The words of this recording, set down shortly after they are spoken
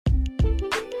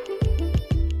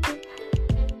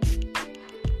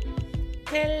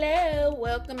Hello,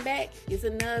 welcome back. It's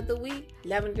another week.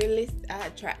 Lavender List. I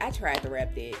tried to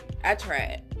rap that. I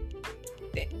tried.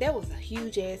 That was a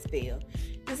huge ass fail.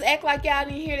 Just act like y'all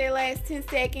didn't hear that last 10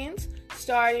 seconds.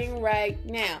 Starting right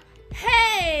now.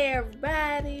 Hey,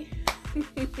 everybody.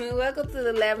 Welcome to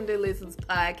the Lavender Listens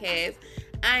podcast.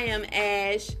 I am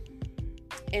Ash.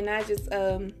 And I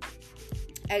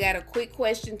got a quick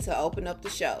question to open up the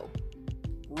show.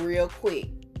 Real quick.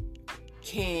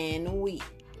 Can we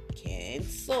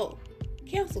cancel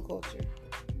culture?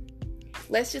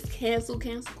 Let's just cancel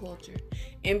culture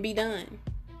and be done.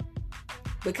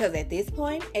 Because at this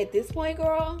point,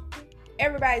 girl,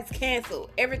 everybody's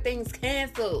canceled. Everything's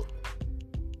canceled.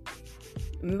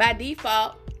 By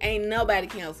default, ain't nobody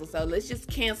canceled. So let's just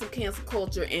cancel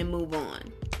culture and move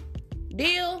on.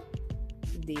 Deal.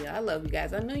 I love you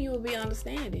guys. I know you will be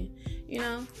understanding.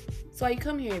 That's why you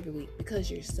come here every week, because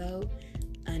you're so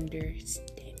understanding.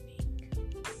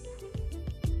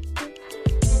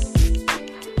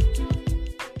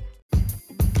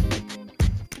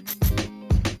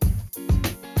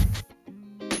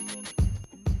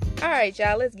 Alright,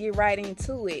 y'all, let's get right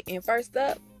into it. And first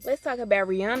up, let's talk about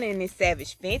Rihanna and this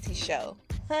Savage Fenty show.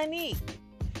 Honey,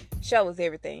 show was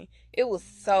everything. It was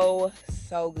so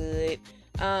good.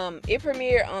 It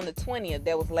premiered on the 20th.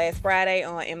 That was last Friday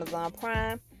on Amazon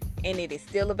Prime. And it is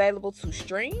still available to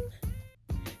stream.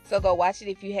 So go watch it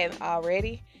if you haven't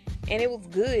already. And it was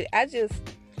good.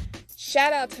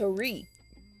 Shout out to Ree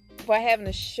for having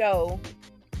a show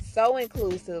so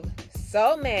inclusive,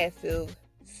 so massive,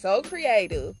 so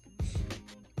creative.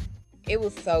 It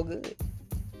was so good.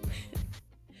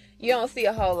 You don't see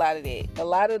a whole lot of that. A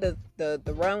lot of the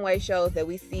runway shows that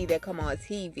we see that come on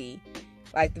TV,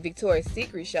 like the Victoria's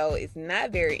Secret show, is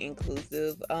not very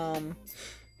inclusive.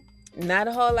 Not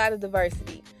a whole lot of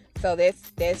diversity. So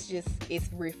that's just, it's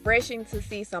refreshing to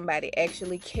see somebody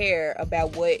actually care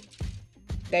about what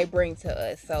they bring to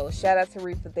us. So shout out to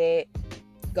Ree for that.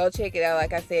 Go check it out.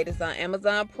 Like I said, it's on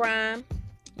Amazon Prime.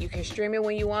 You can stream it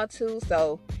when you want to.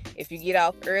 So if you get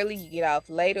off early, you get off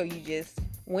late, or you just,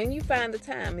 when you find the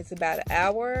time, it's about an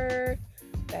hour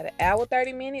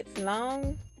 30 minutes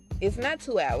long. It's not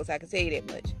 2 hours, I can tell you that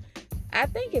much. I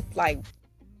think it's like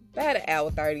about an hour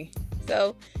 30.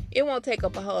 So it won't take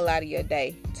up a whole lot of your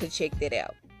day to check that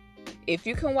out. If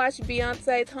you can watch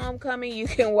Beyonce's Homecoming, you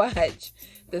can watch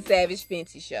the Savage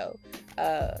Fenty show.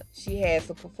 She has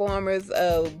some performers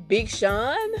of Big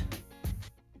Sean,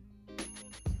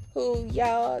 who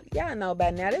y'all know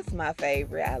by now. This is my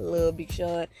favorite. I love Big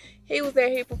Sean. He was there,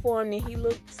 he performed, and he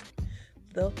looked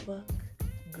the fuck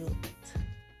good.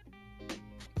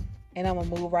 And I'm gonna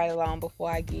move right along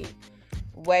before I get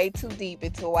way too deep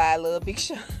into why I love Big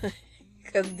Sean.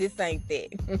 Because this ain't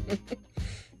that.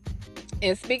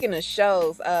 And speaking of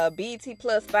shows, BET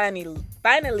Plus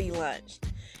finally launched.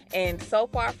 And so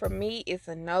far for me, it's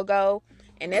a no-go.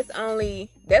 And that's probably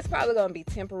going to be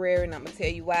temporary, and I'm going to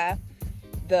tell you why.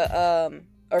 The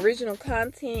original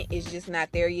content is just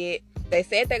not there yet. They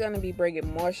said they're going to be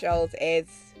bringing more shows as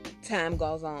time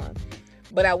goes on.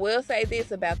 But I will say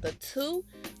this about the 2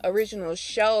 original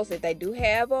shows that they do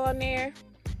have on there.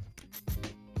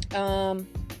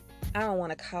 I don't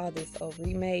want to call this a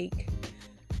remake.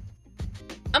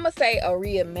 I'm going to say a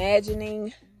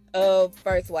reimagining of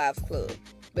First Wives Club.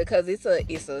 Because it's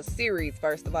a series,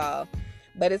 first of all.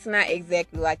 But it's not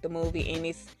exactly like the movie. And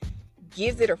it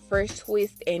gives it a fresh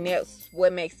twist. And that's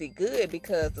what makes it good.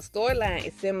 Because the storyline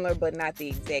is similar, but not the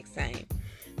exact same.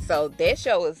 So that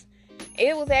show was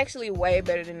actually way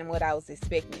better than what I was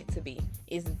expecting it to be.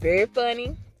 It's very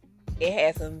funny. It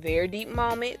has some very deep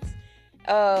moments.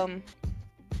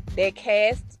 That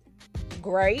cast,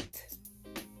 great.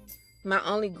 My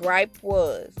only gripe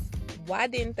was, why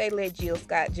didn't they let Jill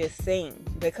Scott just sing?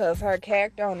 Because her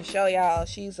character on the show, y'all,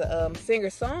 she's a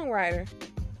singer-songwriter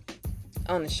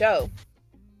on the show.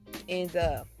 And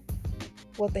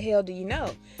what the hell do you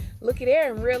know? Look at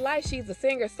her in real life, she's a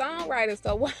singer-songwriter.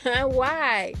 So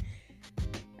why?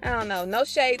 I don't know. No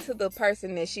shade to the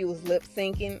person that she was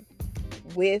lip-syncing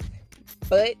with,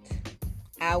 but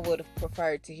I would have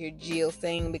preferred to hear Jill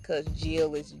sing, because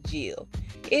Jill is Jill.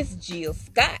 It's Jill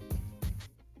Scott.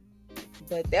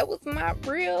 But that was my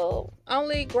real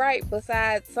only gripe,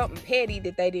 besides something petty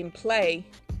that they didn't play.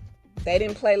 They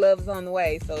didn't play Love Is On The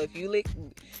Way. So if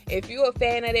you're a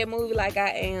fan of that movie like I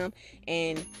am,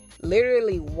 and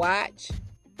literally watch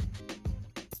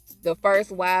the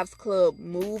First Wives Club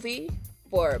movie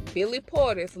for Billy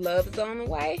Porter's Love Is On The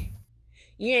Way,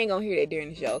 you ain't gonna hear that during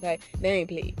the show, okay? They ain't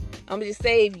played. I'm gonna just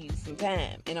save you some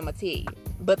time, and I'm gonna tell you.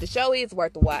 But the show is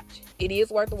worth the watch. It is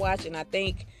worth the watch, and I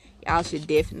think y'all should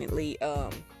definitely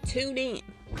tune in.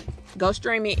 Go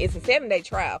stream it. It's a 7-day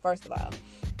trial, first of all.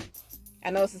 I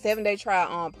know it's a 7-day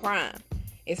trial on Prime.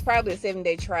 It's probably a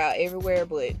 7-day trial everywhere,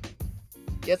 but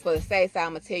just for the sake,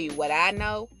 I'm going to tell you what I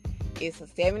know. It's a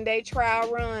 7-day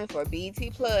trial run for BET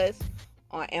Plus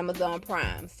on Amazon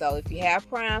Prime. So if you have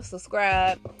Prime,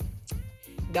 subscribe.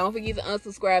 Don't forget to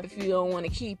unsubscribe if you don't want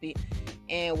to keep it.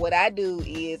 And what I do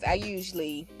is I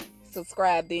usually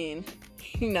subscribe then,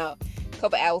 a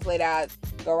couple hours later I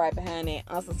go right behind that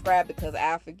unsubscribe because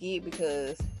I forget,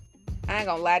 because I ain't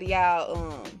gonna lie to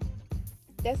y'all,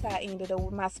 that's how I ended up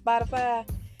with my Spotify.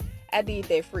 I did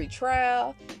that free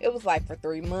trial. It was like for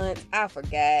 3 months. I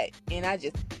forgot. And I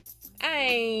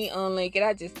ain't unlink it.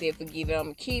 I just said forget it. I'm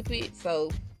gonna keep it. So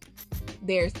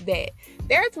there's that.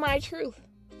 There's my truth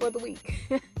for the week.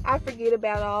 I forget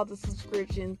about all the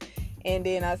subscriptions and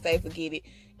then I say forget it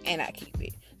and I keep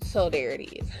it. So there it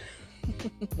is.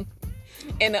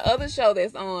 And the other show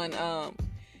that's on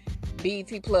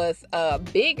BET Plus,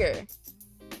 Bigger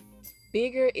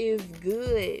is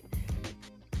good.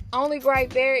 Only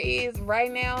gripe there is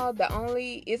right now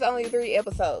it's only 3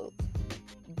 episodes,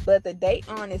 but the date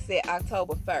on it said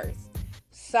October 1st.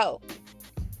 So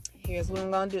here's what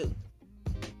I'm gonna do.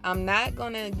 I'm not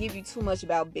gonna give you too much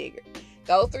about Bigger.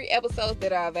 Those 3 episodes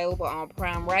that are available on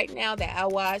Prime right now that I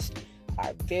watched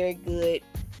are very good,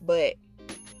 but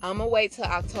I'm gonna wait till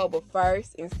October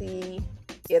 1st and see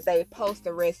if they post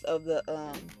the rest of the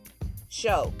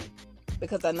show,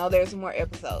 because I know there's more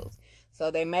episodes,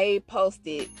 so they may post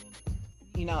it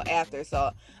after.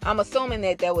 So I'm assuming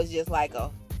that was just like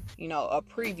a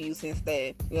preview, since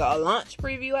a launch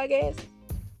preview, I guess,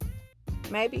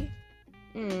 maybe.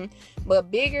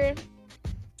 But Bigger,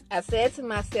 I said to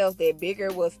myself that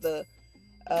Bigger was the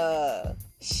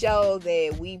show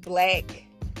that we black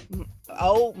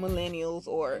old millennials,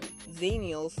 or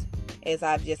Xennials, as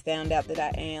I've just found out that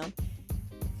I am.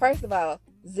 First of all,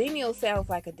 Xennial sounds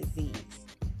like a disease.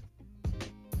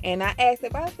 And I asked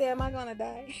if I said, am I gonna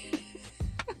die?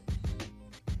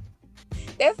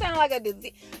 That sounds like a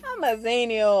disease. I'm a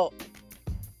Xennial.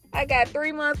 I got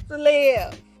 3 months to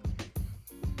live.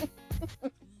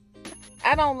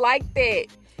 I don't like that.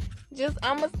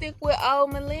 I'm gonna stick with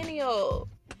old millennial.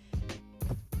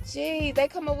 Gee, they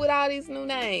come up with all these new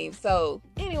names. So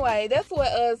anyway, that's what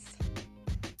us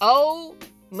old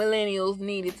millennials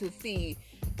needed to see.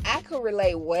 I could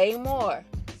relate way more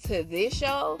to this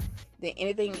show than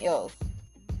anything else.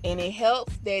 And it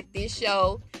helps that this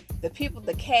show, the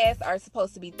cast are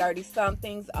supposed to be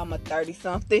 30-somethings. I'm a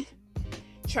 30-something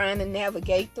trying to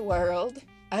navigate the world.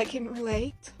 I can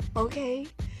relate, okay?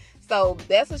 So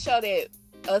that's a show that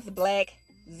us black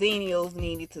Xennials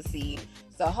needed to see.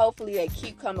 So hopefully they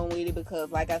keep coming with it,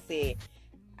 because like I said,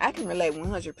 I can relate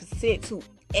 100% to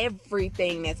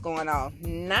everything that's going on.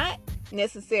 Not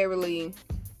necessarily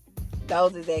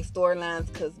those exact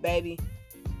storylines, because baby,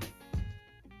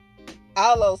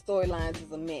 all those storylines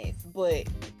is a mess. But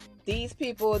these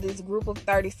people, this group of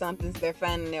 30-somethings, they're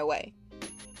finding their way.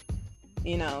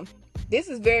 This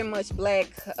is very much black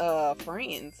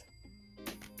Friends.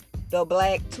 The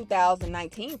black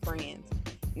 2019 Friends.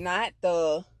 Not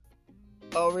the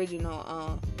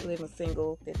original Living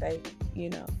Single that they,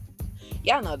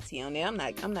 y'all know the tea on there. I'm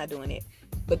not doing it.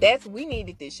 But we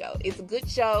needed this show. It's a good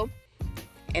show,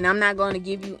 and I'm not going to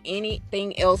give you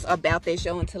anything else about that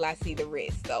show until I see the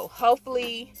rest. So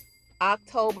hopefully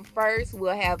October 1st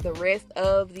we'll have the rest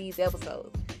of these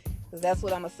episodes, because that's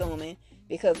what I'm assuming,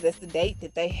 because that's the date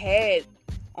that they had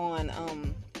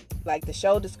on like the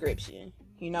show description.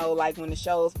 Like when the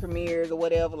shows premieres or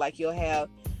whatever, like you'll have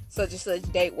such and such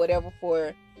date, whatever,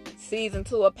 for season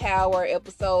 2 of Power,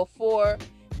 episode 4,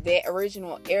 that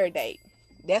original air date.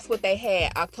 That's what they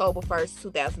had, October 1st,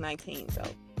 2019. So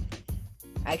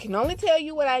I can only tell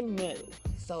you what I knew.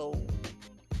 So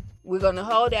we're going to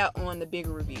hold out on the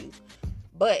Bigger reviews.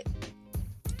 But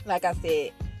like I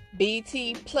said, BET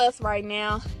Plus right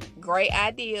now, great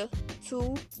idea.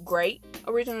 2 great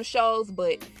original shows,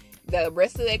 but the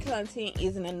rest of that content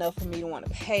isn't enough for me to want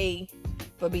to pay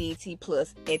for BET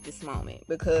Plus at this moment,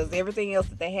 because everything else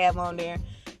that they have on there,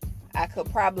 I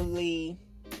could probably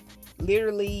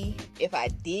literally, if I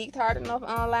digged hard enough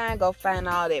online, go find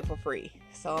all that for free.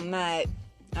 So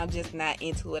I'm just not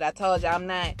into it. I told you I'm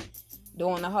not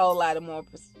doing a whole lot of more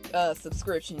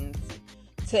subscriptions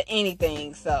to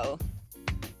anything. So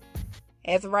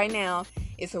as of right now,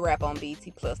 it's a wrap on BET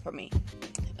Plus for me.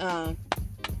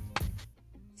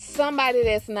 Somebody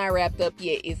that's not wrapped up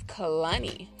yet is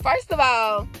Kehlani. First of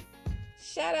all,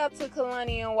 shout out to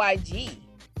Kehlani and YG,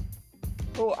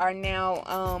 who are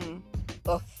now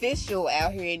official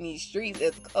out here in these streets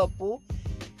as a couple.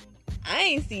 I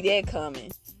ain't see that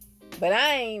coming. But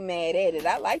I ain't mad at it.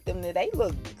 I like them. They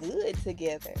look good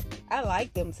together. I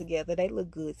like them together. They look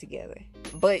good together.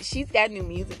 But she's got new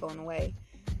music on the way.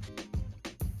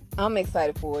 I'm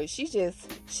excited for it. She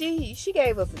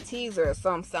gave us a teaser of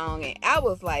some song, and I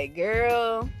was like,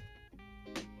 girl,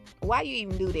 why you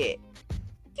even do that?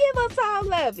 Give us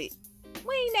all of it.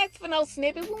 We ain't asked for no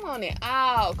snippet. We want it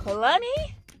all.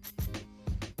 Kalani?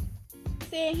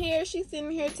 She's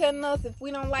sitting here telling us if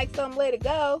we don't like something, let it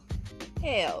go.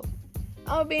 Hell,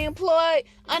 I'm being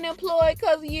unemployed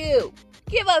because of you.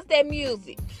 Give us that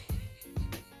music.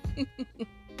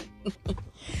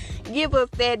 Give us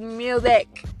that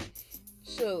music.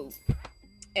 Shoot.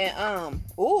 And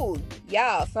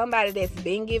y'all, somebody that's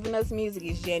been giving us music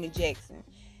is Janet Jackson.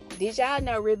 Did y'all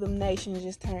know Rhythm Nation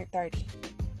just turned 30?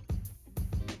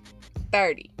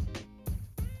 30.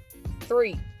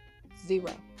 30.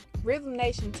 Rhythm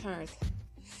Nation turns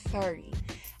 30.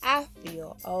 I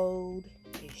feel old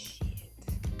as shit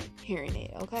hearing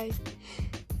it, okay?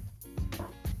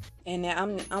 And now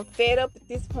I'm fed up at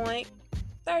this point.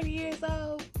 30 years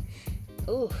old.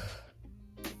 Ooh.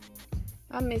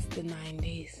 I miss the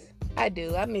 90s. I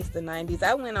do. I miss the 90s.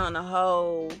 I went on a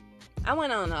whole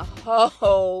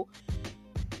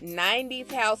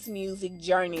 90s house music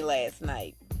journey last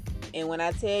night. And when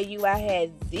I tell you I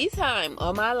had the time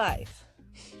of my life,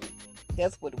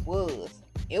 that's what it was.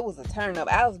 It was a turn up.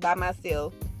 I was by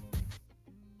myself.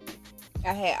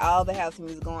 I had all the house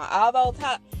music going. All those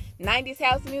top 90s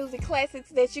house music classics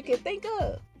that you can think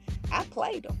of. I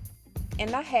played them.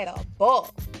 And I had a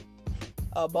ball.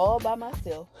 A ball by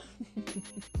myself.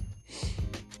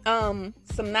 Some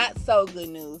not so good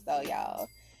news though, y'all.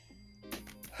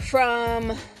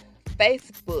 From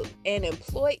Facebook, an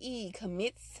employee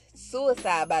commits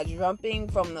suicide by jumping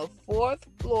from the 4th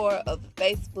floor of the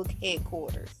Facebook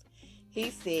headquarters. He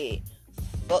said,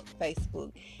 fuck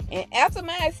Facebook. And after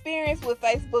my experience with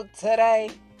Facebook today,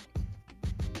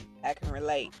 I can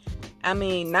relate. I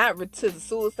mean, not to the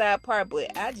suicide part,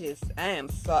 but I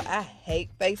hate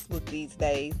Facebook these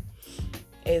days.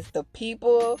 It's the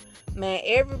people, man,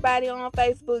 everybody on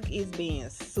Facebook is being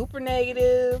super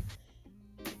negative.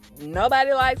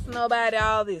 Nobody likes nobody,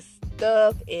 all this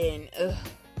stuff, and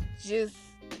just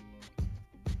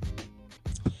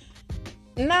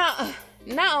not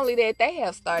only that, they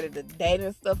have started the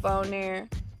dating stuff on there.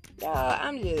 Y'all,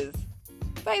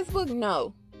 Facebook,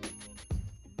 no.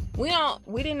 We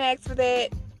didn't ask for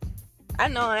that. I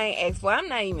know I ain't asked for it. I'm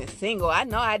not even single. I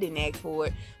know I didn't ask for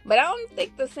it. But I don't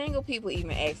think the single people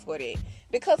even ask for that.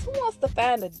 Because who wants to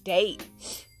find a date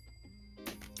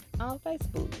on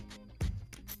Facebook?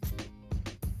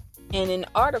 In an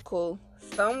article,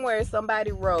 somewhere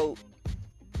somebody wrote,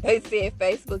 they said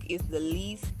Facebook is the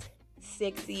least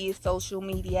sexiest social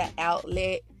media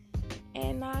outlet.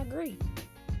 And I agree.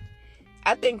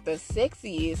 I think the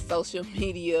sexiest social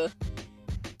media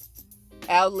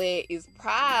outlet is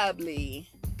probably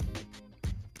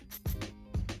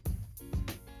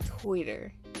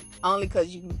Twitter. Only because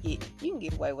you can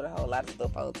get away with a whole lot of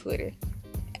stuff on Twitter.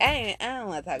 I don't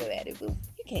want to talk about it, but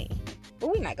you can. But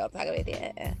we're not going to talk about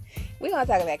that. We're going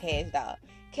to talk about Cash Doll.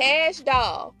 Cash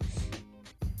Doll.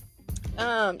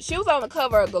 She was on the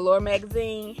cover of Galore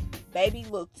magazine. Baby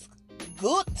looked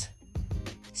good.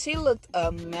 She looked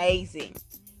amazing.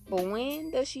 But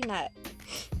when does she not?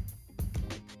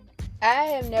 I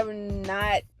have never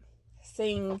not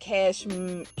seen Cash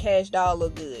Doll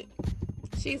look good.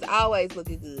 She's always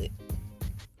looking good.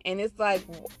 And it's like,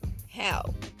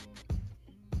 how?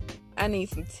 I need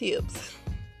some tips.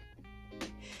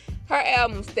 Her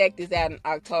album Stacked is out in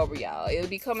October, y'all. It'll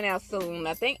be coming out soon.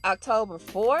 I think October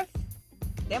 4th.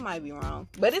 That might be wrong.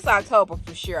 But it's October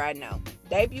for sure, I know.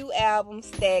 Debut album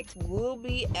Stacked will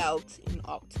be out in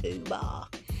October.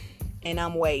 And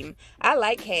I'm waiting. I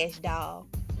like Cash Doll.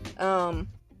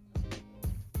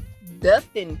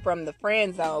 Dustin from the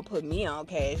Friend Zone put me on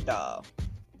Cash Doll.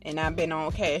 And I've been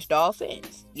on Cash Doll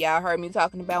since. Y'all heard me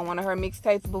talking about one of her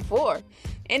mixtapes before.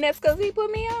 And that's because he put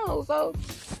me on. So,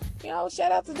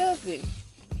 shout out to Dustin.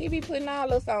 He be putting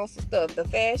all us on some stuff. The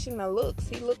fashion, the looks.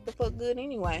 He looked the fuck good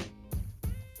anyway.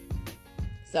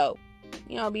 So,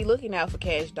 be looking out for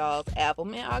Cash Doll's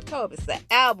album in October. It's the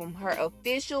album. Her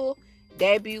official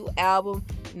debut album.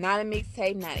 Not a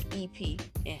mixtape, not an EP.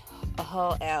 And a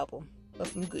whole album of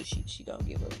some good shit she gonna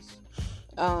give us.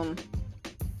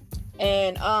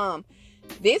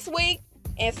 This week,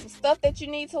 and some stuff that you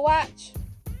need to watch.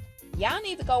 Y'all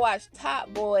need to go watch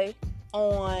Top Boy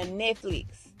on Netflix.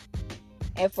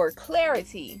 And for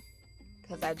clarity,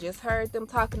 because I just heard them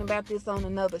talking about this on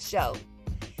another show,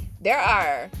 there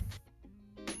are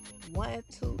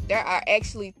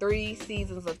actually 3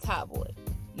 seasons of Top Boy.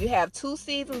 You have 2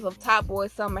 seasons of Top Boy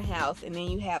Summer House, and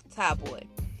then you have Top Boy.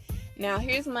 Now,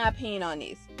 here's my opinion on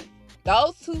this.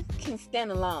 Those 2 can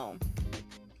stand alone.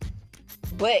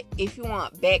 But if you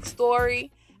want backstory,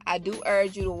 I do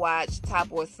urge you to watch Top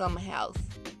Boy Summer House.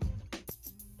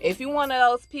 If you're one of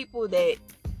those people that,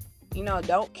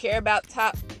 don't care about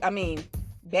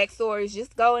backstories,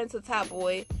 just go into Top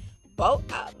Boy.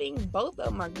 Both of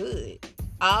them are good.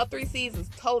 All 3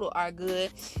 seasons total are good.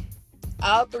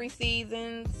 All 3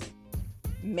 seasons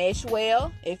mesh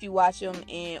well if you watch them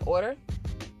in order.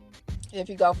 If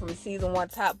you go from season 1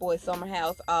 Top Boy Summer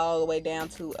House all the way down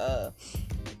to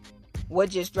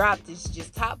what just dropped is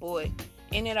just Top Boy,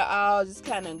 and it'll all just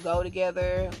kind of go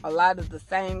together. A lot of the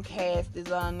same cast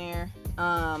is on there.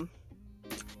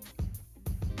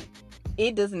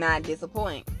 It does not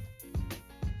disappoint.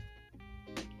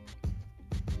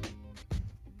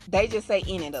 They just say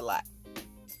in it a lot.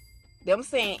 Them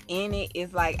saying in it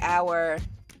is like our,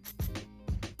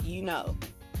 it's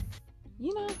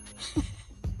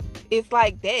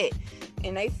like that.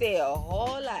 And they say a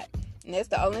whole lot. And that's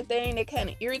the only thing that kind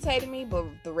of irritated me. But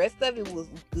the rest of it was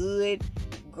good.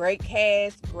 Great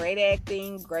cast, great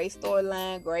acting, great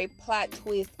storyline, great plot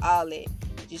twist, all that.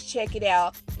 Just check it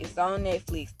out. It's on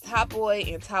Netflix. Top Boy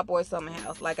and Top Boy Summer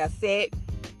House. Like I said,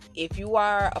 if you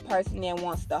are a person that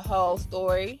wants the whole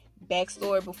story,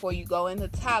 backstory before you go into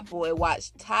Top Boy,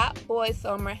 watch Top Boy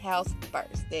Summer House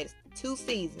first. That's 2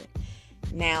 seasons.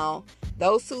 Now,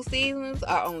 those 2 seasons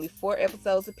are only 4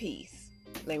 episodes apiece.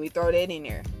 Let me throw that in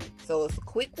there. So it's a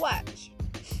quick watch.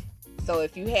 So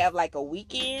if you have like a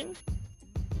weekend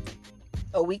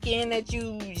that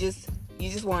you just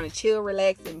want to chill,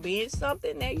 relax, and binge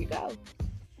something, there you go.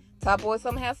 Top Boy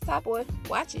Summer House, Top Boy,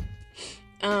 watch it.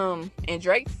 And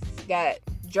Drake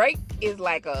is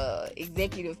like a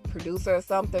executive producer or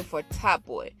something for Top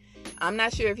Boy. I'm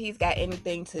not sure if he's got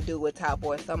anything to do with Top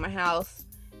Boy Summer House.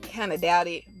 Kind of doubt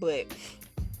it, but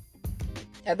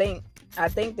I think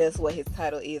that's what his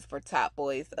title is for Top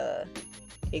Boy's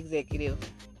executive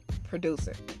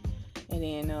producer. And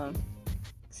then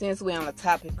since we're on the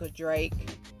topic of Drake,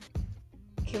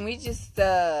 can we just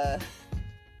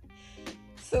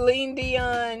Celine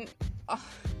Dion,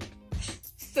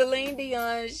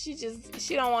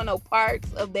 she don't want no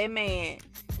parts of that man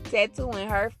tattooing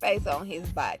her face on his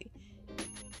body.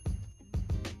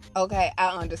 Okay,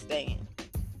 I understand.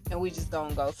 And we just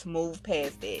gonna go smooth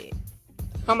past that.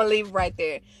 I'm gonna leave it right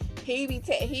there. He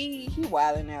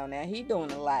wilding out now. He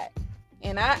doing a lot.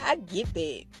 And I get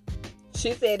that.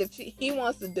 She said if he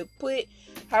wants to put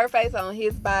her face on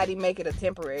his body, make it a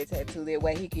temporary tattoo. That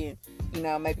way he can,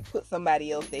 maybe put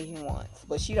somebody else that he wants.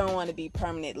 But she don't want to be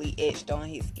permanently etched on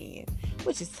his skin,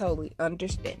 which is totally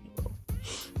understandable.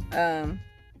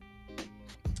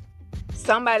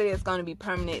 Somebody that's going to be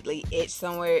permanently etched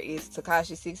somewhere is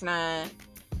Tekashi 6ix9ine.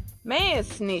 Man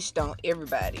snitched on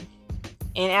everybody.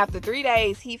 And after 3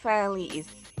 days, he finally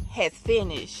has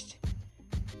finished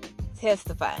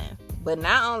testifying. But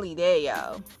not only that,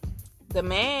 y'all. The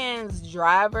man's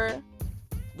driver,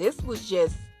 I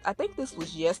think this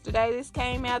was yesterday this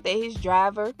came out, that his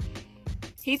driver,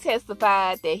 he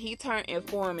testified that he turned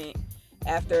informant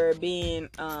after being,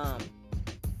 I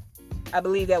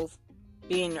believe that was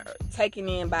being taken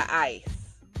in by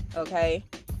ICE. Okay?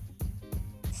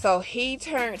 So he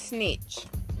turned snitch.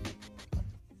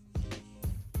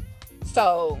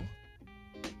 So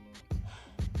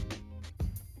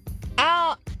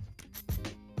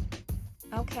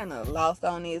I'm kind of lost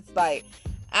on this. Like,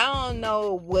 I don't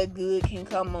know what good can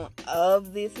come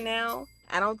of this now.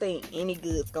 I don't think any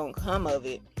good's gonna come of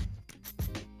it.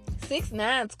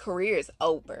 6ix9ine's career is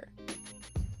over.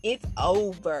 It's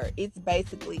over. It's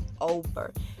basically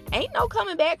over. Ain't no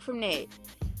coming back from that.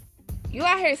 You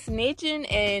out here snitching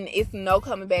and it's no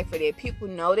coming back for that. People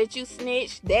know that you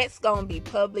snitched. That's gonna be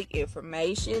public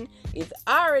information. It's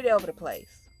already over the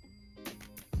place.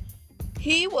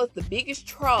 He was the biggest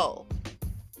troll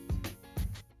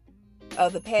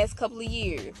of the past couple of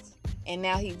years, and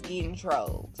now he's getting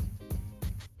trolled.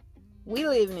 We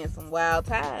living in some wild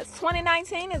times.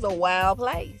 2019 is a wild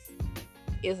place.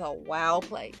 It's a wild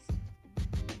place.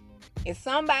 If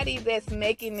somebody that's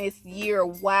making this year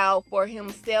wild for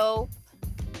himself,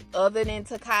 other than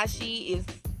Tekashi, is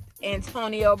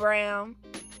Antonio Brown.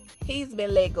 He's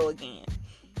been let go again.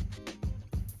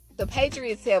 The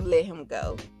Patriots have let him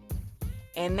go.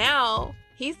 And now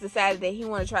he's decided that he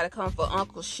want to try to come for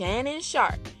Uncle Shannon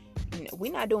Sharpe.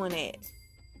 We're not doing that.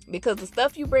 Because the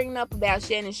stuff you bringing up about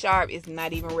Shannon Sharpe is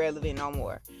not even relevant no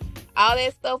more. All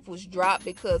that stuff was dropped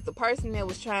because the person that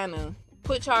was trying to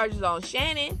put charges on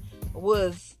Shannon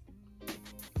was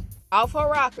off her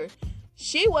rocker.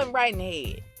 She wasn't right in the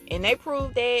head. And they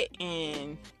proved that,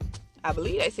 and I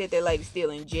believe they said that lady's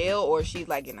still in jail, or she's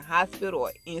like in a hospital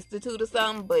or institute or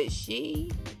something, but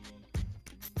she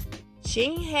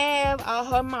ain't have all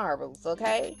her marbles,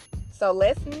 okay? So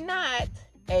let's not,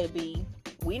 AB,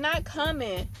 we not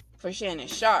coming for Shannon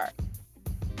Sharpe.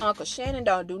 Uncle Shannon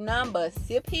don't do nothing but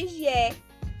sip his yak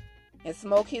and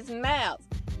smoke his mouth.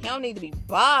 He don't need to be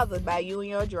bothered by you and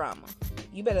your drama.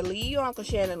 You better leave your Uncle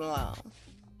Shannon alone.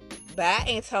 Bye,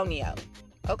 Antonio.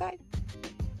 Okay?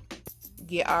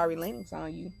 Get Ari Lennox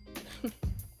on you.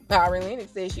 Ari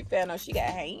Lennox said she found out she got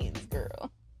hands,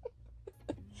 girl.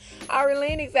 Ari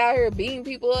Lennox out here beating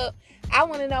people up. I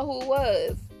want to know who it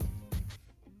was.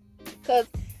 Because,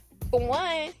 for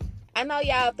one, I know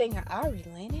y'all thinking, Ari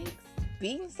Lennox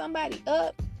beating somebody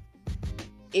up?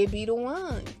 It be the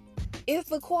ones. It's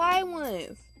the quiet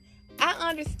ones. I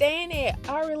understand that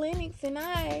Ari Lennox and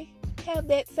I have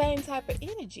that same type of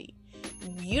energy.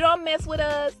 You don't mess with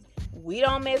us. We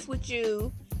don't mess with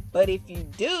you. But if you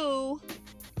do,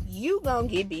 you gonna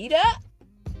get beat up.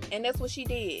 And that's what she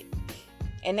did.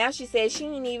 And now she said she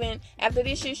ain't even, after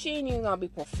this year, she ain't even gonna be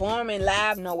performing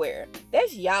live nowhere.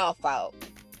 That's y'all fault.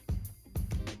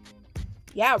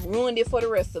 Y'all ruined it for the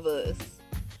rest of us.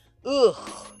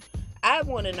 Ugh. I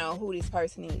want to know who this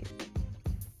person is.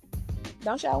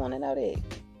 Don't y'all want to know that?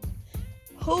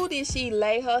 Who did she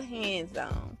lay her hands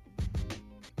on?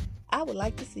 I would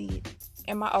like to see it.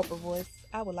 In my Oprah voice,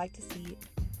 I would like to see it.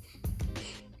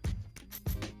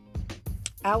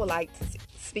 I would like to see.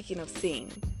 Speaking of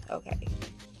seeing, okay,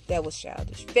 that was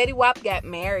childish. Fetty Wap got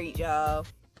married, y'all,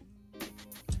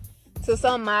 to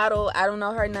some model. I don't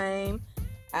know her name.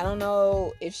 I don't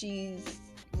know if she's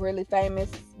really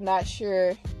famous. Not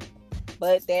sure.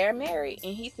 But they're married,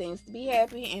 and he seems to be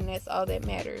happy, and that's all that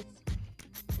matters.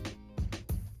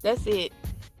 That's it.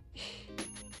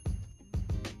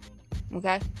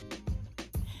 Okay?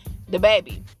 The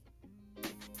baby.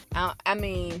 I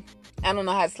don't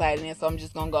know how to slide it in, so I'm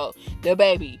just gonna go. The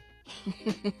baby.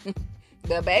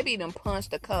 The baby done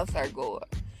punched the concert goer.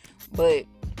 But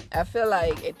I feel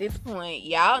like at this point,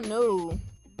 y'all knew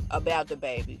about the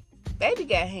baby. Baby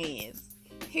got hands.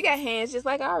 He got hands just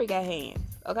like Ari got hands.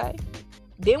 Okay?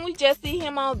 Didn't we just see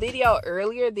him on video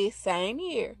earlier this same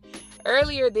year?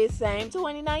 Earlier this same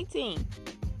 2019.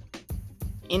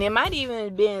 And it might even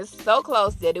have been so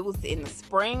close that it was in the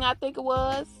spring, I think it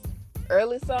was.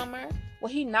 Early summer.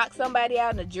 When he knocked somebody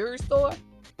out in a jewelry store.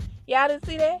 Y'all didn't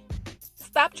see that?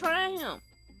 Stop trying him.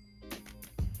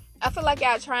 I feel like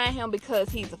y'all trying him because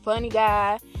he's a funny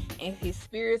guy. And his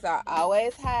spirits are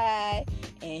always high.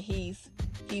 And he's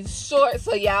short,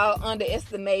 so y'all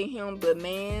underestimate him. But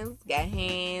man's got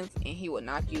hands, and he will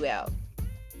knock you out.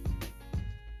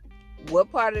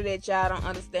 What part of that y'all don't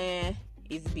understand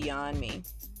is beyond me.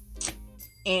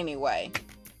 Anyway,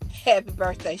 happy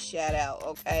birthday shout out,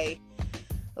 okay?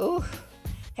 Ooh,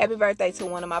 happy birthday to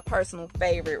one of my personal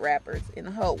favorite rappers in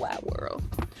the whole wide world,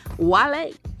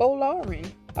 Wale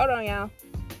Bolarin. Hold on, y'all.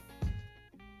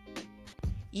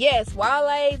 Yes,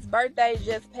 Wale's birthday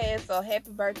just passed, so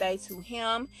happy birthday to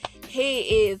him.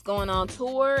 He is going on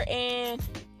tour, and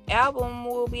album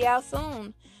will be out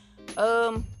soon.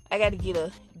 I got to get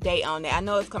a date on that. I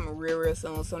know it's coming real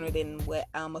soon, sooner than what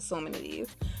I'm assuming it is.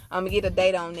 I'm going to get a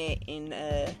date on that, and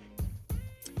as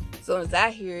soon as I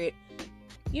hear it,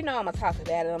 you know I'm going to talk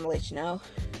about it. I'm going to let you know.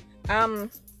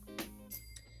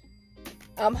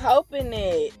 I'm hoping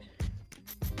that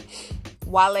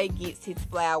Wale gets his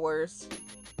flowers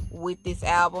with this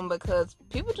album, because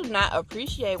people do not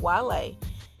appreciate Wale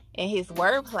and his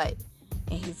wordplay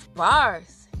and his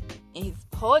bars and his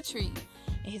poetry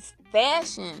and his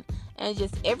fashion and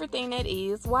just everything that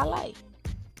is Wale.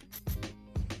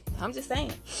 I'm just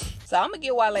saying. So I'm gonna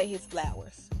give Wale his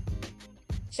flowers.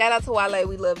 Shout out to Wale,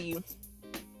 we love you.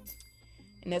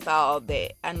 And that's all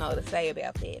that I know to say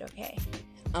about that, okay?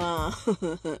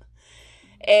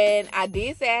 And I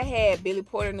did say I had Billy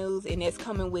Porter news, and that's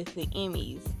coming with the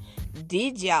Emmys.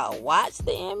 Did y'all watch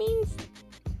the Emmys?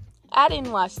 I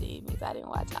didn't watch the Emmys. I didn't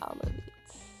watch all of it.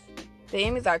 The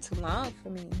Emmys are too long for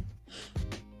me.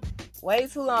 Way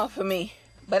too long for me.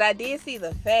 But I did see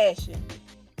the fashion.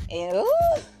 And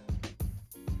ooh,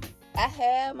 I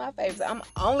have my favorites. I'm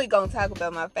only going to talk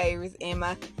about my favorites and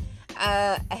my...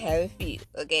 I have a few,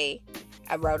 okay?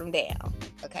 I wrote them down,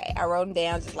 okay? I wrote them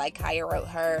down just like Kaya wrote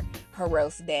her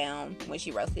roast down when she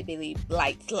roasted Billy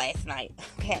Lights last night,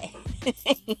 okay?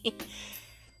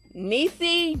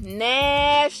 Niecy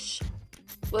Nash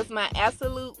was my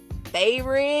absolute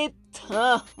favorite.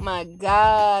 Oh my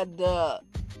God, the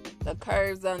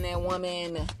curves on that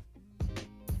woman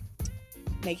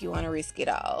make you want to risk it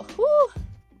all. Whew.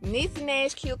 Niecy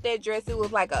Nash killed that dress. It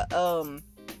was like a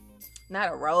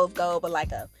not a rose gold, but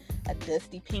like a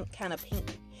dusty pink, kind of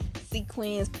pink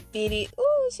sequins fitted.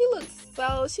 Ooh, she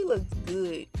looks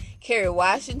good. Kerry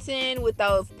Washington with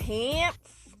those pants.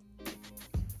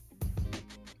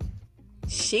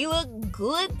 She looked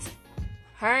good.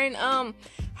 Her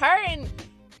and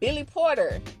Billy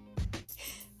Porter,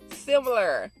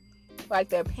 similar, like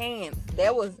their pants.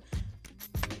 The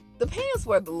pants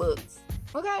were the looks.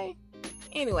 Okay.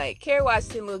 Anyway, Kerry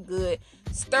Washington looked good.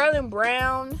 Sterling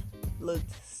Brown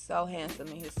looked so handsome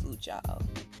in his suit, y'all.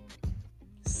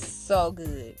 So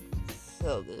good.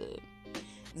 So good.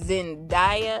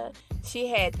 Zendaya, she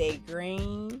had that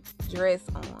green dress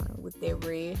on with that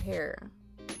red hair,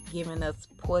 giving us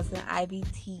Poison Ivy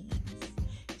tease.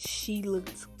 She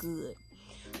looks good.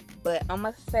 But I'm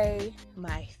going to say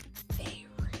my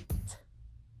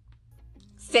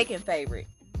second favorite.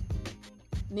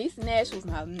 Niecy Nash was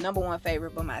my number one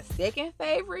favorite, but my second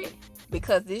favorite,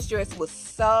 because this dress was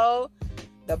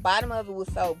the bottom of it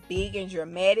was so big and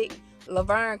dramatic.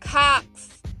 Laverne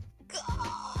Cox.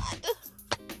 God.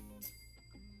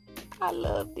 I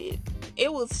loved it.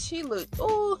 She looked,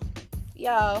 ooh,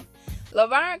 y'all.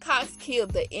 Laverne Cox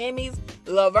killed the Emmys.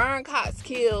 Laverne Cox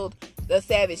killed the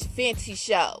Savage Fenty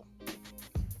show.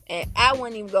 And I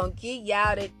wasn't even going to give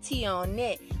y'all that tea on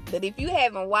that. But if you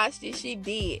haven't watched it, she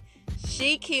did.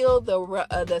 She killed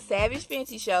the Savage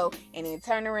Fenty show and then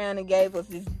turned around and gave us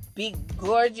this big,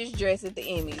 gorgeous dress at the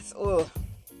Emmys. Oh,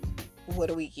 what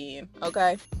a weekend.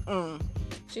 Okay?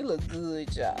 She looked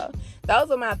good, y'all.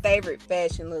 Those are my favorite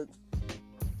fashion looks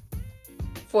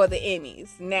for the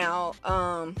Emmys. Now,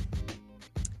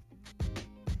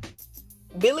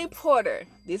 Billy Porter.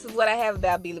 This is what I have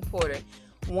about Billy Porter.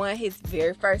 Won his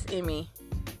very first Emmy.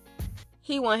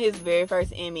 He won his very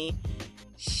first Emmy.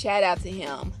 Shout out to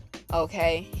him.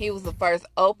 Okay? He was the first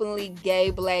openly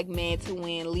gay black man to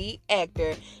win lead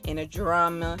actor in a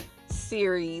drama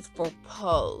series for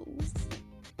Pose.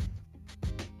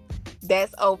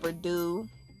 That's overdue.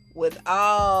 With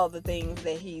all the things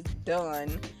that he's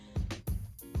done,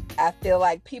 I feel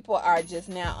like people are just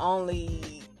now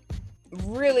only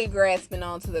really grasping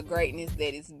onto the greatness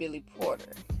that is Billy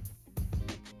Porter.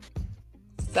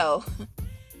 So,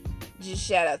 just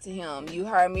shout out to him. You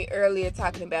heard me earlier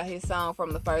talking about his song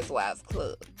from the First Wives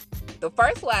Club. The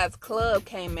First Wives Club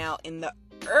came out in the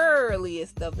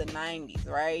earliest of the 90s,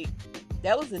 right?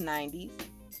 That was the 90s,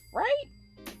 right?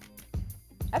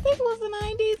 I think it was the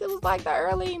 90s. It was like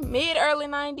the mid-early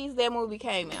 90s that movie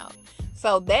came out.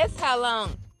 So that's how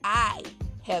long I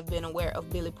have been aware of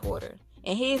Billy Porter.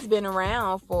 And he's been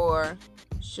around for,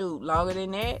 longer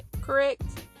than that, correct?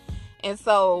 And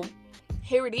so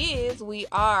here it is. We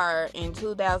are in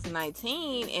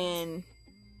 2019 and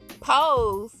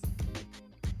Pose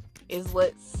is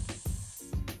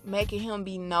what's making him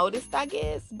be noticed, I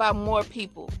guess, by more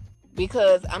people.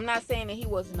 Because I'm not saying that he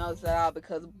wasn't noticed at all,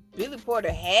 because Billy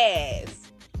Porter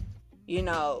has,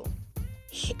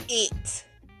 it.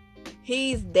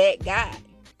 He's that guy.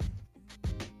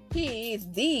 He is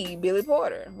the Billy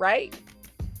Porter, right?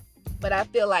 But I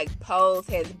feel like Pose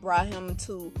has brought him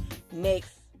to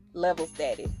next level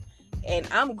status. And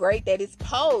I'm great that it's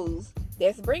Pose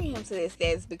that's bringing him to that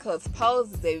status, because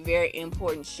Pose is a very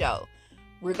important show.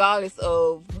 Regardless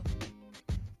of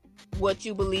what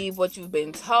you believe, what you've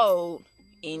been told,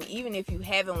 and even if you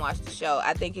haven't watched the show,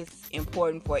 I think it's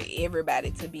important for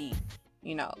everybody to be,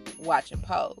 watching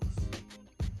Pose.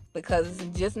 Because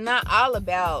it's just not all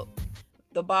about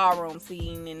the ballroom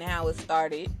scene and how it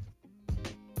started.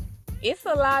 It's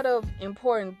a lot of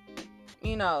important,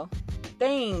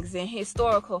 things and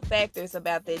historical factors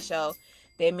about that show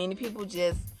that many people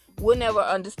just will never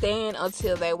understand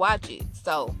until they watch it.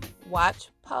 So, watch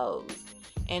Pose.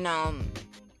 And I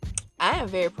am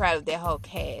very proud of that whole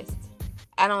cast.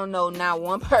 I don't know not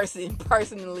one person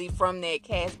personally from that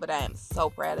cast, but I am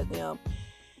so proud of them.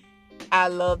 I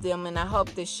love them, and I hope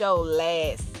the show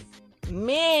lasts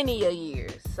many a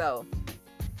years. So,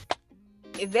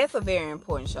 that's a very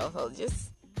important show. So,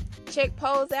 just check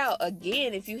Pose out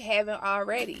again if you haven't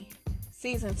already.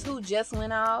 Season 2 just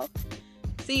went off.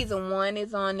 Season 1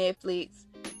 is on Netflix.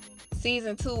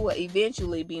 Season 2 will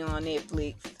eventually be on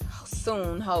Netflix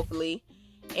soon, hopefully.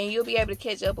 And you'll be able to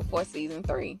catch up before Season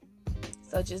 3.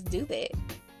 So just do that.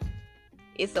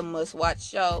 It's a must-watch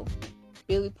show.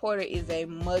 Billy Porter is a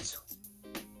much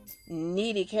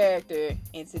needed character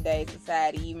in today's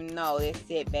society, even though it's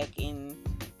set back in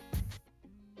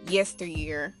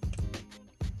yesteryear.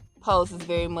 Pose is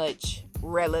very much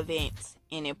relevant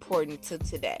and important to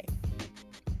today.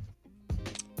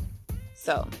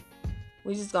 So,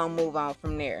 we're just gonna move on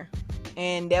from there.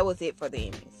 And that was it for the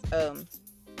Emmys.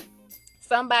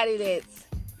 Somebody that's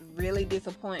really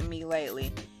disappointing me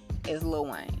lately is Lil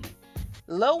Wayne.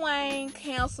 Lil Wayne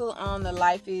canceled on the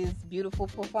Life is Beautiful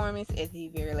performance at the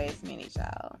very last minute,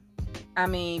 y'all. I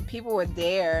mean, people were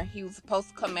there. He was supposed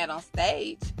to come out on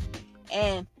stage.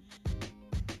 And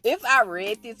if I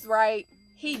read this right,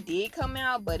 he did come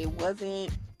out, but it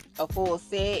wasn't a full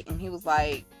set. And he was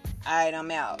like, alright, I'm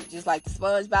out. Just like the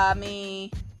SpongeBob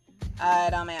meme.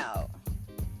 Alright, I'm out.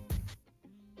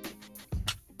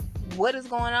 What is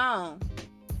going on?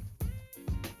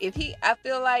 I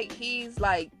feel like he's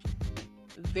like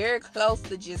very close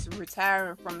to just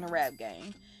retiring from the rap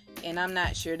game. And I'm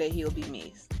not sure that he'll be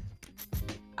missed.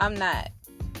 I'm not.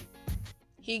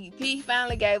 He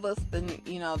finally gave us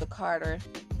the Carter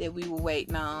that we were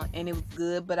waiting on, and it was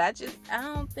good, but I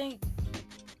don't think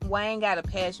Wayne got a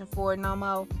passion for it no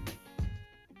more.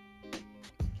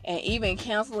 And even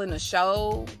canceling a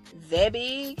show that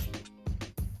big,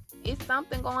 it's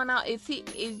something going on.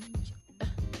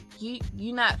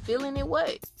 You not feeling it?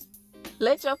 What?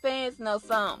 Let your fans know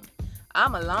something.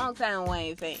 I'm a long time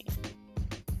Wayne fan.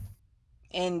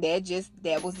 And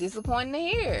that was disappointing to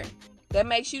hear. That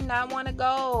makes you not want to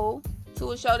go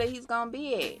to a show that he's going to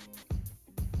be at.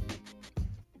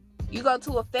 You go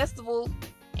to a festival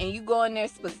and you go in there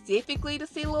specifically to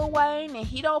see Lil Wayne and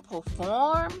he don't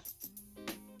perform.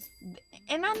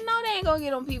 And I know they ain't going to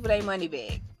get them people their money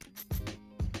back.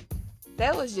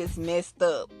 That was just messed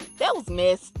up. That was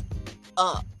messed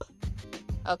up.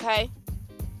 Okay?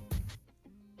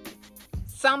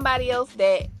 Somebody else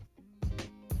that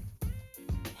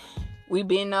we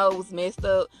been know was messed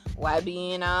up,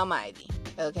 YBN Almighty.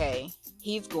 Okay?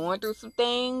 He's going through some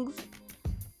things,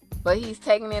 but he's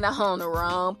taking it on the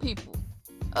wrong people.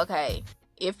 Okay?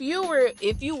 If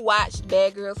you watched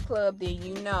Bad Girls Club, then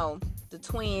you know the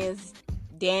twins,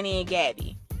 Danny and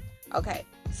Gabby. Okay?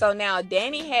 So now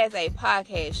Danny has a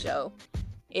podcast show,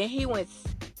 and he went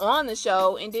on the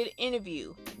show and did an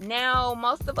interview. Now,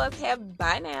 most of us have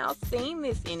by now seen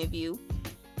this interview.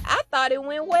 I thought it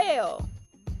went well.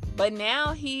 But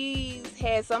now he's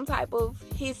had some type of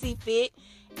hissy fit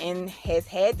and has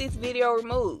had this video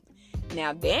removed.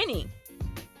 Now, Danny,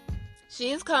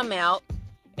 she's come out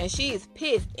and she is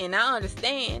pissed. And I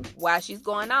understand why she's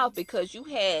going off, because you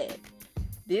had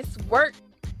this work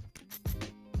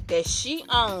that she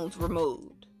owns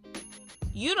removed.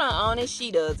 You don't own it,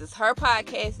 she does. It's her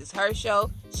podcast, it's her show.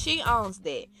 She owns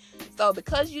that. So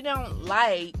because you don't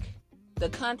like the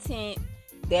content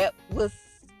that was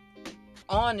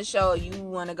on the show, you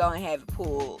want to go and have it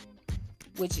pulled,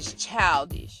 which is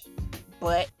childish.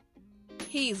 But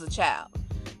he's a child.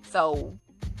 So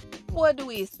what do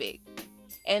we expect?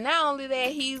 And not only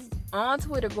that, he's on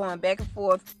Twitter going back and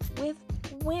forth with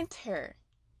Winter.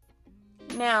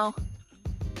 Now,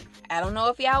 I don't know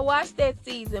if y'all watched that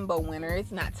season, but Winter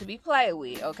is not to be played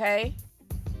with, okay?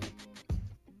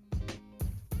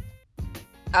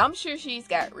 I'm sure she's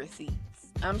got receipts.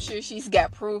 I'm sure she's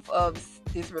got proof of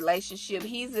this relationship.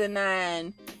 He's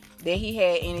denying that he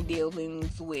had any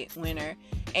dealings with Winter.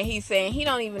 And he's saying he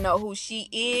don't even know who she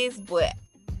is, but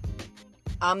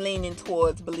I'm leaning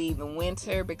towards believing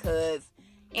Winter, because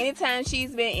anytime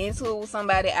she's been into it with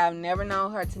somebody, I've never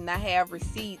known her to not have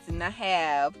receipts and not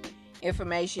have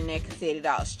information that can set it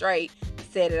all straight,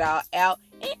 set it all out,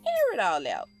 and air it all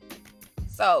out.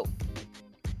 So,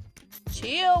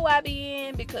 chill,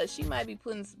 YBN, because she might be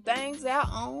putting some things out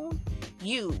on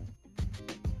you.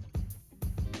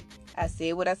 I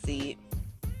said what I said.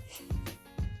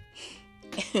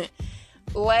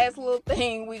 Last little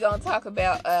thing we gonna talk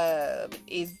about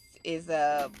is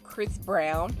Chris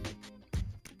Brown.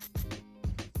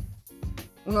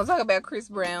 We're gonna talk about Chris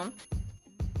Brown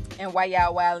and why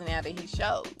y'all wilding out at his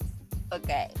shows.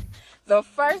 Okay. The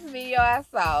first video I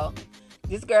saw,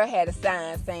 this girl had a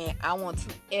sign saying, "I want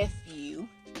to F you."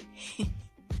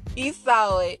 He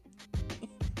saw it.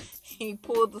 He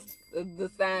pulled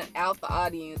the sign out the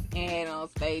audience and had it on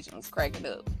stage and was cracking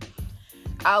up.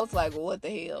 I was like, what the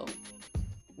hell?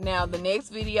 Now, the next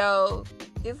video,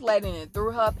 this lady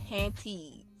threw her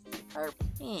panties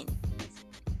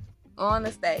on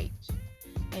the stage.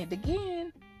 And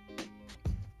again,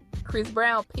 Chris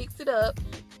Brown picks it up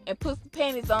and puts the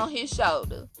panties on his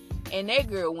shoulder. And that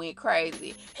girl went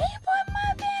crazy. He put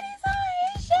my panties on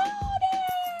his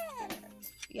shoulder!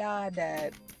 Y'all, I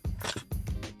died.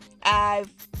 I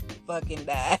fucking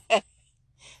died.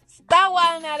 Stop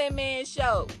wilding out that man's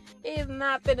show. He is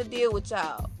not finna deal with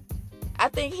y'all. I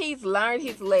think he's learned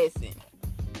his lesson.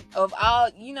 Of all,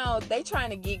 they trying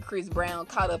to get Chris Brown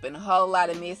caught up in a whole lot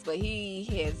of mess, but he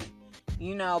has,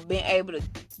 been able to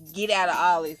get out of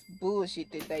all this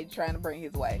bullshit that they trying to bring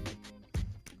his way.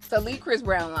 So leave Chris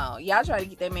Brown alone. Y'all try to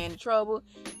get that man in trouble,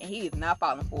 and he is not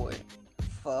falling for it.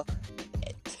 Fuck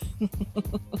it.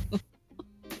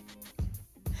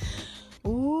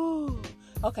 Ooh.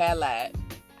 Okay, I lied.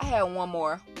 I have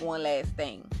one last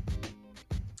thing.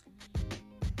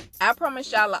 I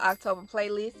promised y'all an October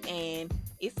playlist, and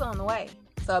it's on the way.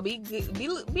 So be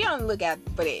on the lookout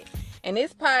for that. And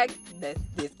this podcast,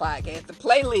 the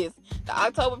playlist, the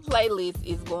October playlist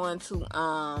is going to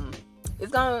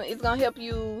it's gonna help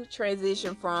you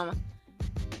transition from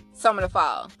summer to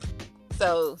fall.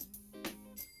 So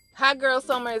hot girl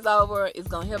summer is over. It's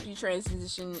gonna help you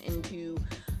transition into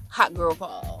hot girl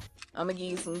fall. I'm gonna give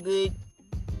you some good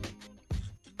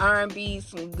R&B,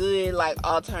 some good like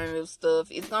alternative stuff.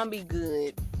 It's gonna be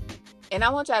good, and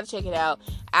I want y'all to check it out.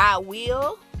 I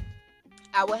will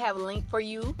have a link for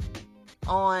you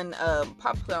on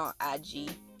probably on IG.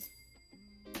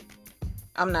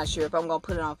 I'm not sure if I'm gonna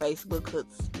put it on Facebook, because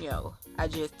I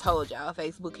just told y'all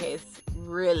Facebook has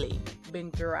really been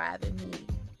driving me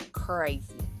crazy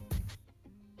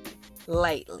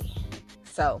lately.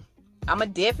 So I'm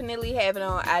gonna definitely have it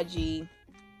on IG.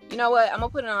 You know what? I'm gonna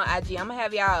put it on IG. I'm gonna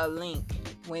have y'all a link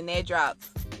when that drops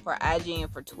for IG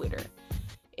and for Twitter,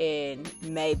 and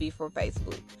maybe for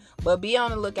Facebook. But be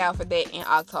on the lookout for that in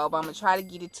October. I'm gonna try to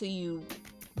get it to you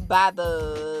by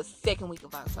the second week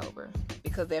of October,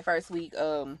 because that first week,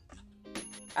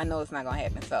 I know it's not gonna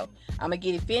happen. So I'm gonna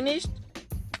get it finished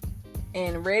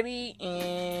and ready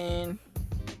and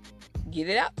get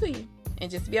it out to you, and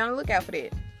just be on the lookout for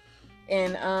that.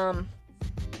 And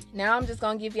now I'm just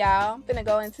gonna give y'all. I'm gonna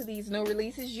go into these new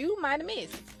releases you might have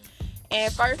missed.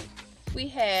 And first we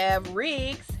have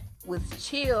Riggs with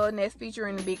Chill, and that's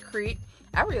featuring the Big Crit.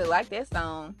 I really like that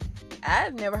song.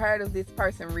 I've never heard of this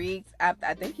person, Riggs.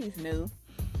 I think he's new.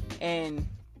 And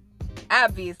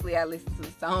obviously I listened to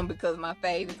the song because my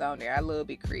fave is on there. I love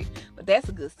Big Crit. But that's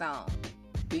a good song.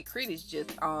 Big Crit is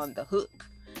just on the hook.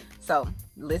 So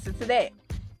listen to that.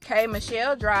 K.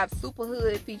 Michelle dropped Super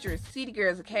Hood featuring City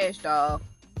Girls and Cash Doll.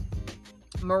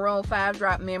 Maroon 5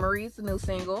 dropped Memories, a new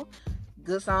single.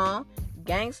 Good song.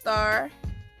 Gangstar,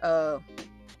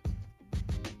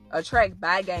 a track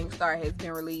by Gangstar has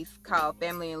been released called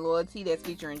Family and Loyalty, that's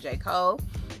featuring J. Cole.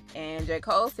 And J.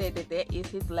 Cole said that is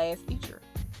his last feature.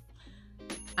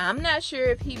 I'm not sure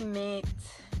if he meant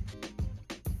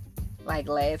like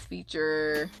last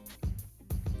feature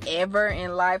ever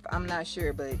in life. I'm not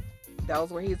sure, but those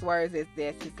were his words.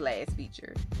 That's his last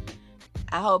feature.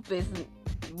 I hope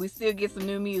we still get some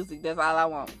new music. That's all I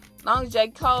want. As long as J.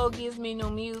 Cole gives me new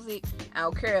music, I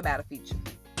don't care about a feature.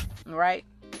 Alright?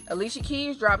 Alicia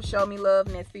Keys dropped Show Me Love,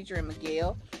 and that's featuring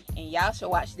Miguel. And y'all should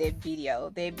watch that video.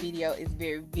 That video is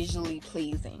very visually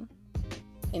pleasing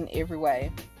in every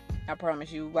way. I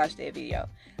promise you, watch that video.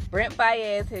 Brent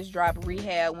Faiyaz has dropped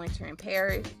Rehab, Winter in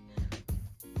Paris.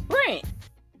 Brent,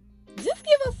 just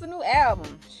give us a new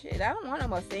album. Shit, I don't want no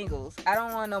more singles. I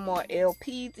don't want no more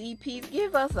LPs, EPs.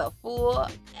 Give us a full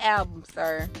album,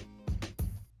 sir.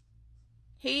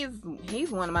 He's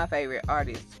one of my favorite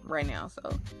artists right now,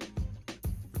 so.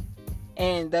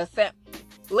 And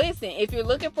listen, if you're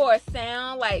looking for a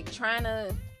sound, like trying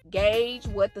to gauge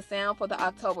what the sound for the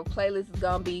October playlist is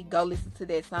gonna be, go listen to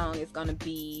that song. It's gonna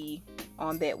be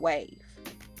on that wave.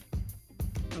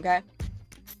 Okay?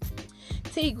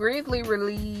 T Grizzly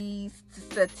released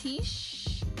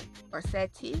Satish.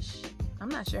 I'm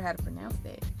not sure how to pronounce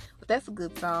that, but that's a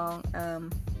good song.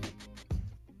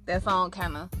 That song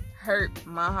kind of hurt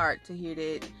my heart to hear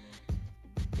that.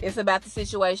 It's about the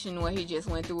situation where he just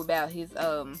went through about his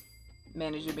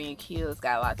manager being killed. It's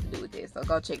got a lot to do with this, so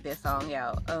go check that song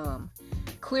out.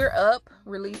 Clear Up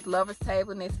released Lover's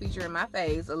Table, and that's featuring my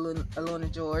faves,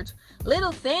 Aluna George.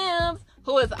 Little Sims,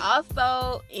 who is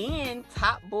also in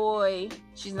Top Boy.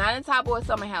 She's not in Top Boy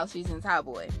Summer House, she's in Top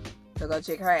Boy. So go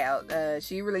check her out.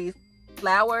 She released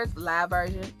Flowers, live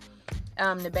version.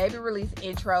 The Baby released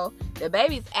Intro. The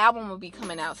Baby's album will be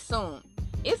coming out soon.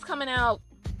 It's coming out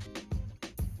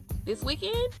this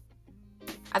weekend?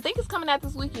 I think it's coming out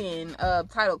this weekend.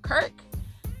 Titled Kirk,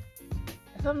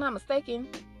 if I'm not mistaken.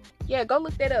 Yeah, go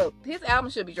look that up. His album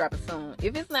should be dropping soon.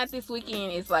 If it's not this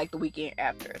weekend, it's like the weekend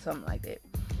after, something like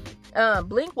that.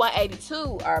 Blink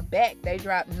 182 are back. They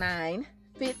dropped 9.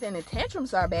 Fitz and the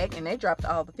Tantrums are back, and they dropped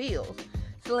All the Feels.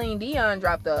 Celine Dion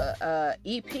dropped a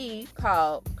EP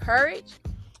called Courage.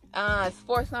 It's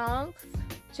 4 songs.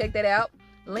 Check that out.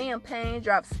 Liam Payne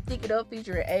dropped Stick It Up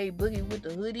featuring A Boogie with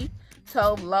the Hoodie.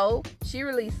 Tove Lo, she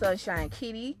released Sunshine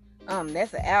Kitty.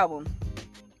 That's an album.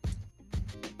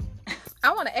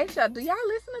 I want to ask y'all, do y'all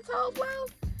listen to Tove Lo?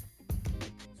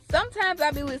 Sometimes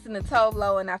I be listening to Tove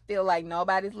Lo and I feel like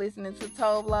nobody's listening to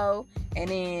Tove Lo. And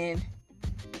then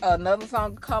another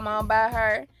song come on by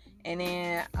her, and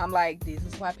then I'm like, this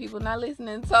is why people not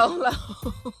listening so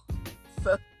long.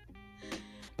 So,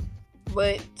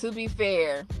 but to be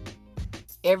fair,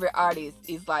 every artist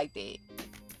is like that.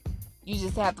 You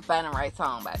just have to find the right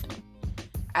song by them.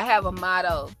 I have a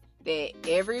motto that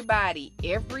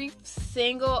every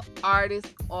single artist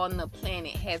on the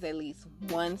planet has at least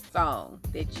one song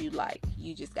that you like.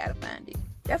 You just gotta find it.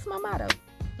 That's my motto.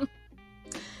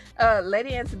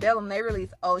 Lady Antebellum, they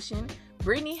released Ocean.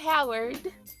 Brittany Howard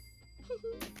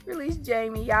released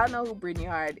Jamie. Y'all know who Brittany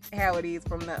Howard is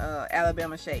from the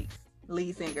Alabama Shakes,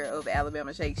 lead singer of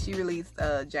Alabama Shakes. She released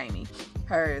Jamie,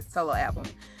 her solo album.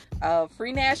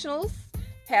 Free Nationals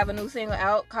have a new single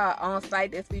out called On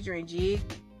Sight that's featuring Jig,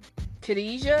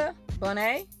 Khadijah,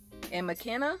 Bonet, and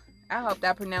McKenna. I hope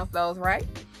I pronounced those right.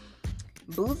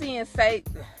 Boosie and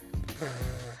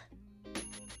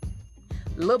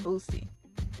Lil Boosie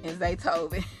and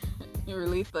Zaytoven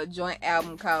released a joint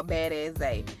album called Badass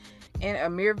Zay. And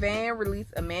Amir Van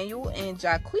released Emmanuel, and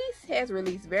Jacquees has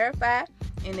released Verified,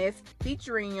 and that's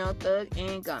featuring Young Thug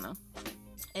and Gunna.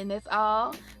 And that's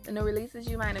all the new releases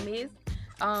you might have missed.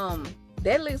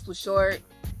 That list was short.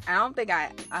 I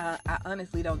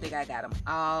honestly don't think I got them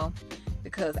all,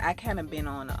 because I kind of been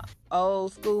on a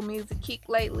old school music kick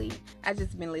lately. I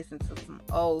just been listening to some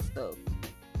old stuff.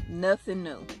 Nothing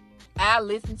new. I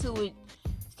listen to it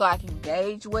so I can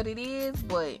gauge what it is,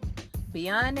 but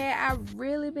beyond that, I've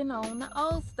really been on the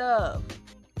old stuff.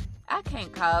 I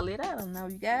can't call it. I don't know,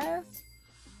 you guys.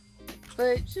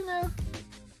 But, you know,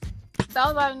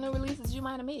 those are the new releases you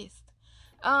might have missed.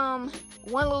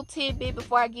 One little tidbit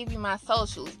before I give you my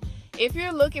socials. If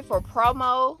you're looking for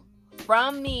promo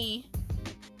from me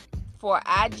for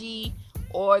IG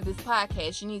or this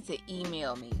podcast, you need to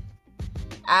email me.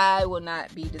 I will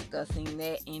not be discussing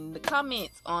that in the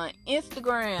comments on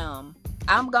Instagram.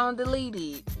 I'm gonna delete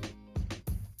it.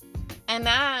 And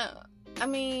I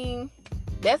mean,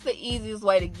 that's the easiest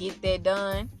way to get that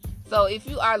done. So if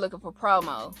you are looking for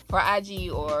promo for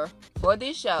IG or for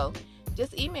this show,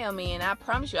 just email me, and I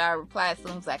promise you I'll reply as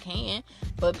soon as I can.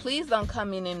 But please don't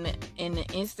come in the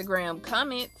Instagram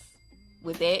comments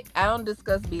with that. I don't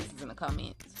discuss business in the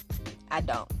comments. I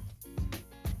don't.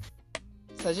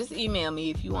 So just email me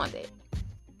if you want that.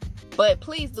 But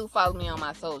please do follow me on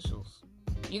my socials.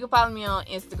 You can follow me on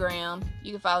Instagram,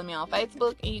 you can follow me on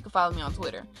Facebook, and you can follow me on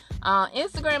Twitter.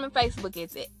 Instagram and Facebook,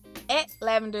 it's at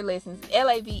Lavender Lessons,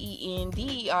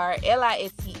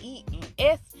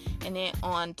 LavenderListens. And then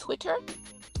on Twitter,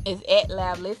 it's at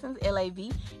Lav Listens,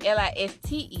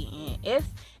 LaVListens.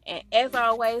 And as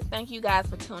always, thank you guys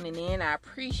for tuning in. I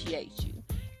appreciate you.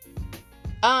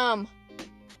 And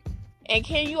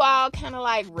can you all kind of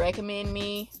like recommend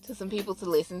me to some people to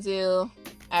listen to?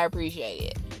 I appreciate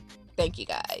it. Thank you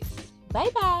guys. Bye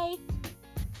bye.